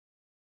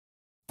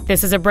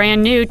This is a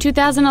brand new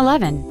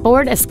 2011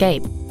 Ford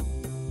Escape.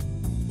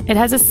 It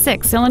has a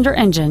 6-cylinder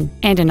engine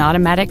and an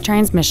automatic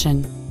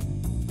transmission.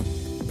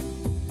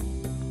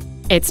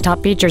 Its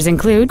top features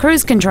include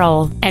cruise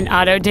control, an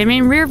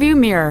auto-dimming rear-view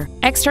mirror,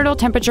 external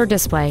temperature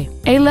display,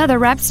 a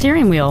leather-wrapped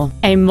steering wheel,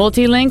 a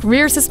multi-link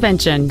rear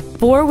suspension,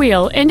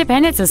 4-wheel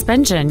independent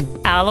suspension,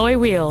 alloy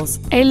wheels,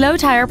 a low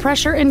tire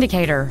pressure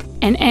indicator,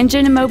 an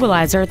engine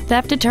immobilizer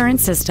theft deterrent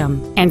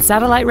system, and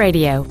satellite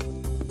radio.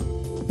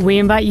 We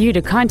invite you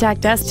to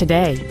contact us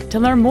today to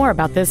learn more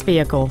about this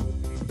vehicle.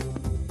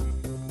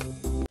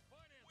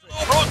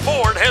 Willowbrook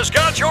Ford has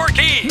got your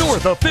keys.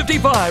 North of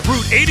 55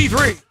 Route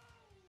 83.